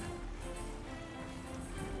fine.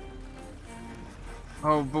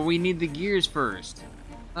 Oh, but we need the gears first.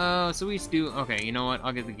 Oh, so we do. Okay, you know what?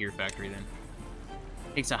 I'll get the gear factory then.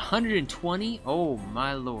 Takes 120? Oh,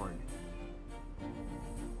 my lord.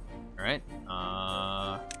 Alright.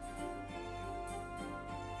 I'm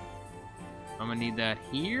gonna need that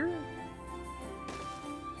here.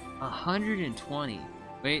 120.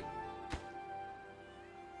 Wait.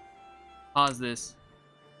 Pause this.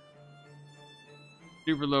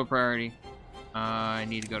 Super low priority. I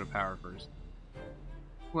need to go to power first.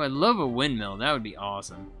 Ooh, I'd love a windmill. That would be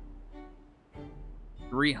awesome.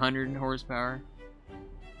 300 horsepower.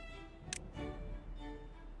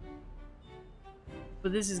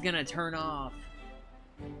 But this is gonna turn off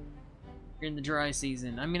during the dry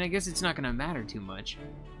season. I mean, I guess it's not gonna matter too much.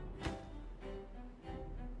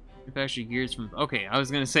 Manufacture gears from... Okay, I was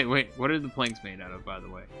gonna say, wait, what are the planks made out of, by the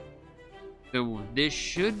way? So this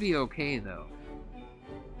should be okay, though.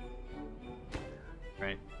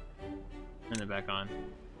 Right. Turn it back on.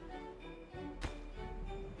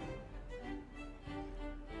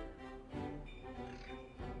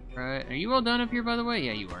 Right, are you all done up here, by the way?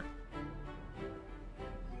 Yeah, you are.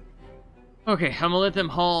 Okay, I'm gonna let them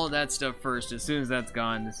haul that stuff first. As soon as that's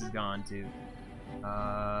gone, this is gone, too.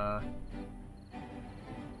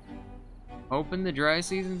 Hoping the dry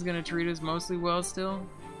season's gonna treat us mostly well still.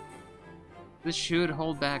 This should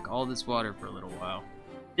hold back all this water for a little while.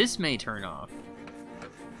 This may turn off.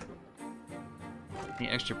 How many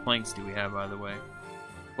extra planks do we have, by the way?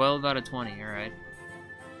 12 out of 20, alright.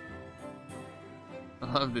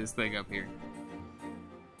 I love this thing up here.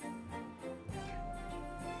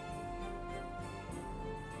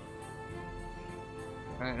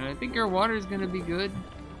 Alright, and I think our water is gonna be good.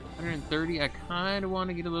 130, I kinda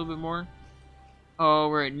wanna get a little bit more. Oh,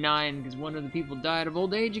 we're at 9 because one of the people died of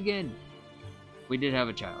old age again. We did have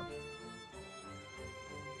a child.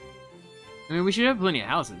 I mean, we should have plenty of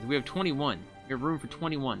houses. We have 21. We have room for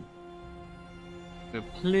 21. We have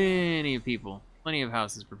plenty of people. Plenty of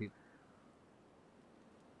houses for people.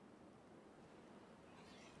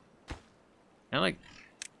 Can I, like,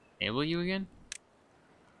 enable you again?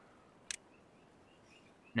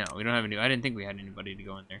 No, we don't have any. I didn't think we had anybody to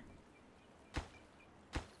go in there.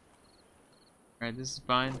 Alright, this is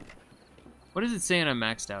fine. What is it saying I'm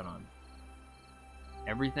maxed out on?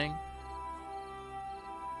 Everything?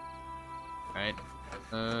 Alright.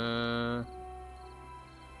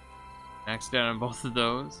 Maxed out on both of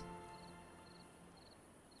those.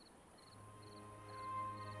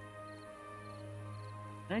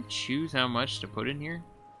 Can I choose how much to put in here?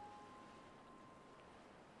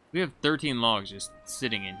 We have 13 logs just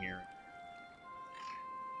sitting in here.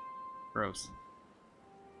 Gross.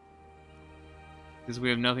 Because we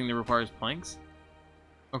have nothing that requires planks?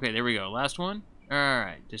 Okay, there we go. Last one.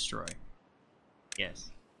 Alright, destroy.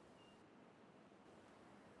 Yes.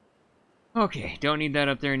 Okay, don't need that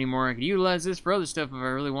up there anymore. I could utilize this for other stuff if I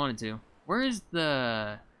really wanted to. Where is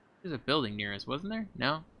the... There's a building near us, wasn't there?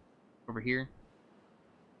 No? Over here?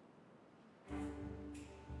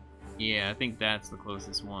 Yeah, I think that's the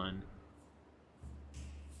closest one.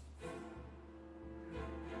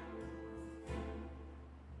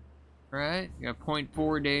 Right, we got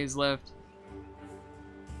 0.4 days left.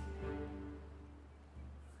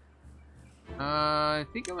 I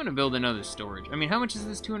think I'm gonna build another storage. I mean, how much is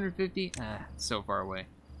this? 250? Ah, it's so far away.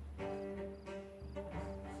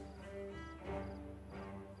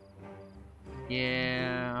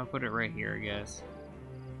 Yeah, I'll put it right here, I guess.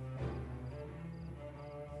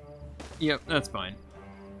 Yep, that's fine.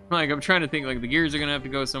 Like, I'm trying to think, like, the gears are gonna have to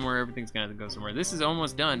go somewhere, everything's gonna have to go somewhere. This is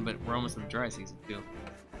almost done, but we're almost in the dry season, too.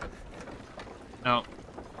 Oh.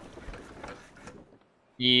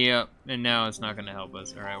 Yep, and now it's not gonna help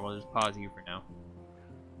us. Alright, we'll just pause you for now.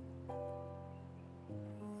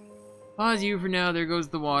 Pause you for now, there goes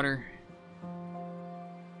the water.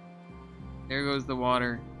 There goes the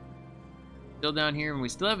water. Still down here, and we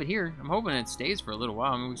still have it here. I'm hoping it stays for a little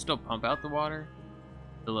while. I mean, we still pump out the water.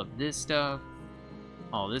 Fill up this stuff.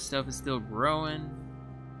 All this stuff is still growing.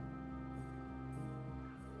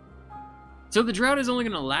 So the drought is only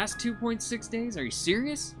going to last 2.6 days? Are you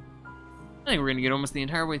serious? I think we're going to get almost the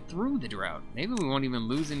entire way through the drought. Maybe we won't even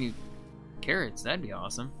lose any carrots. That'd be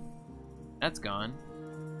awesome. That's gone.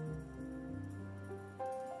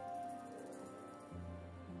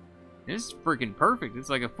 This is freaking perfect. It's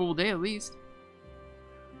like a full day at least.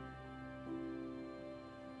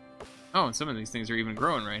 Oh, and some of these things are even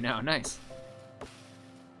growing right now. Nice.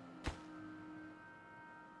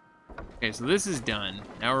 Okay, so this is done.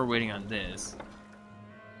 Now we're waiting on this.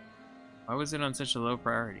 Why was it on such a low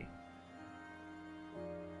priority?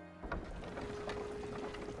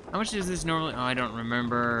 How much does this normally... Oh, I don't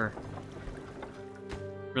remember.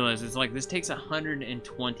 Realize it's like this takes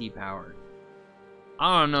 120 power.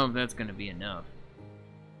 I don't know if that's going to be enough.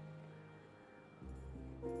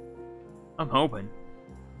 I'm hoping.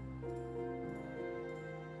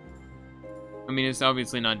 I mean, it's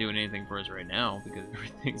obviously not doing anything for us right now because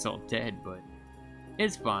everything's all dead, but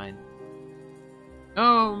it's fine.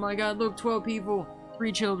 Oh my god, look, 12 people,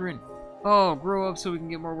 3 children. Oh, grow up so we can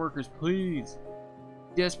get more workers, please.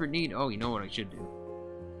 Desperate need. Oh, you know what I should do?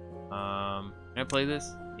 Can I play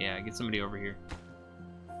this? Yeah, get somebody over here.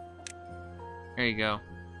 There you go.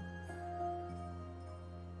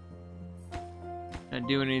 Not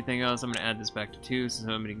doing anything else. I'm gonna add this back to 2 so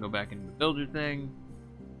somebody can go back into the builder thing.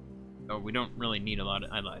 Oh, we don't really need a lot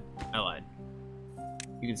of... I lied.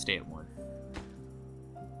 You can stay at 1.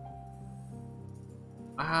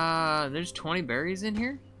 There's 20 berries in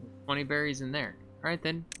here? 20 berries in there. Alright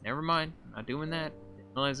then, never mind. I'm not doing that.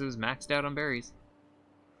 Didn't realize it was maxed out on berries.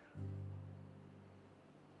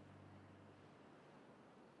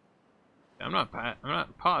 I'm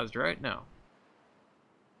not paused, right? No.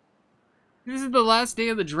 This is the last day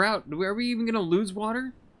of the drought. Are we even gonna lose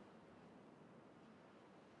water?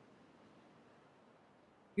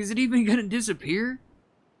 Is it even gonna disappear?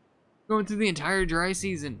 Going through the entire dry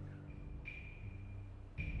season.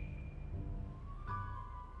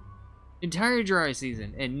 Entire dry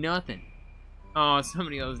season and nothing. Oh,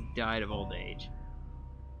 somebody else died of old age.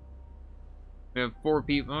 We have 4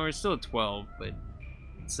 people. Oh, we're still at 12, but it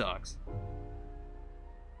sucks.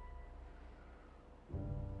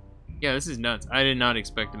 Yeah, this is nuts. I did not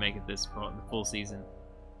expect to make it this full season.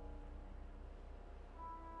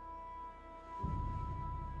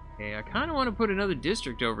 Okay, I kind of want to put another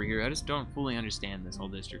district over here. I just don't fully understand this whole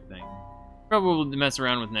district thing. Probably we'll mess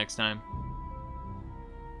around with next time.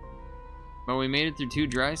 But we made it through 2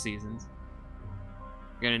 dry seasons.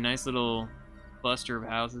 We got a nice little cluster of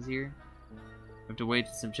houses here. We have to wait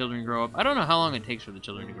till some children grow up. I don't know how long it takes for the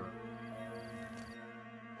children to grow up.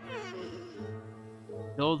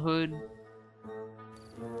 Adulthood.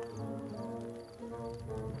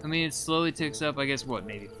 I mean, it slowly ticks up, I guess, what,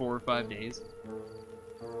 maybe 4 or 5 days?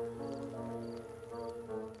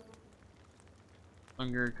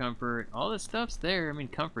 Hunger, comfort, all this stuff's there. I mean,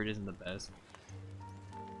 comfort isn't the best.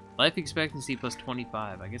 Life expectancy plus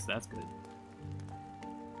 25. I guess that's good.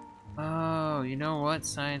 Oh, you know what?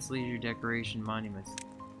 Science, leisure, decoration, monuments.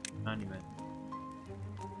 Monument.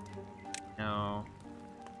 No.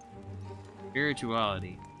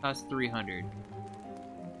 Spirituality. Costs 300.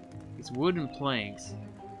 It's wooden planks.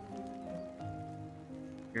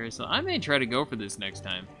 Carousel. I may try to go for this next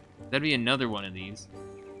time. That'd be another one of these.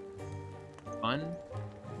 Fun.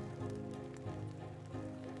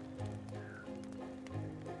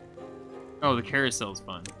 Oh, the carousel's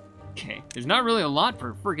fun. Okay. There's not really a lot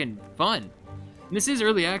for freaking fun. And this is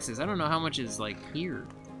early access. I don't know how much is, like, here.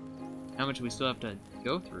 How much we still have to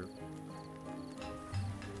go through.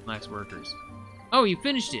 Lax workers. Oh, you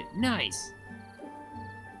finished it. Nice.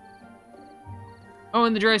 Oh,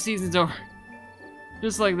 and the dry season's over.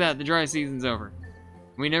 Just like that, the dry season's over.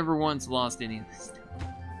 We never once lost any of this.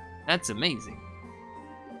 That's amazing.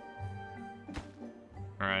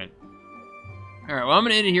 Alright. Alright, well, I'm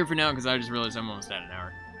gonna end it here for now because I just realized I'm almost at an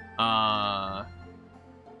hour.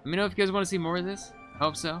 Let me know if you guys want to see more of this. I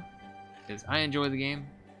hope so. Because I enjoy the game.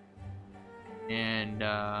 And,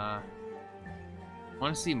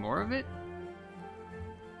 want to see more of it?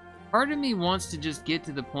 Part of me wants to just get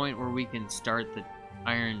to the point where we can start the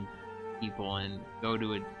Iron People and go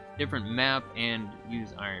to a different map and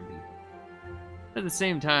use Iron People. At the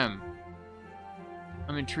same time,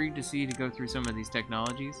 I'm intrigued to go through some of these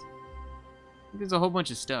technologies. There's a whole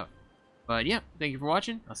bunch of stuff. But yeah, thank you for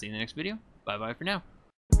watching. I'll see you in the next video. Bye-bye for now.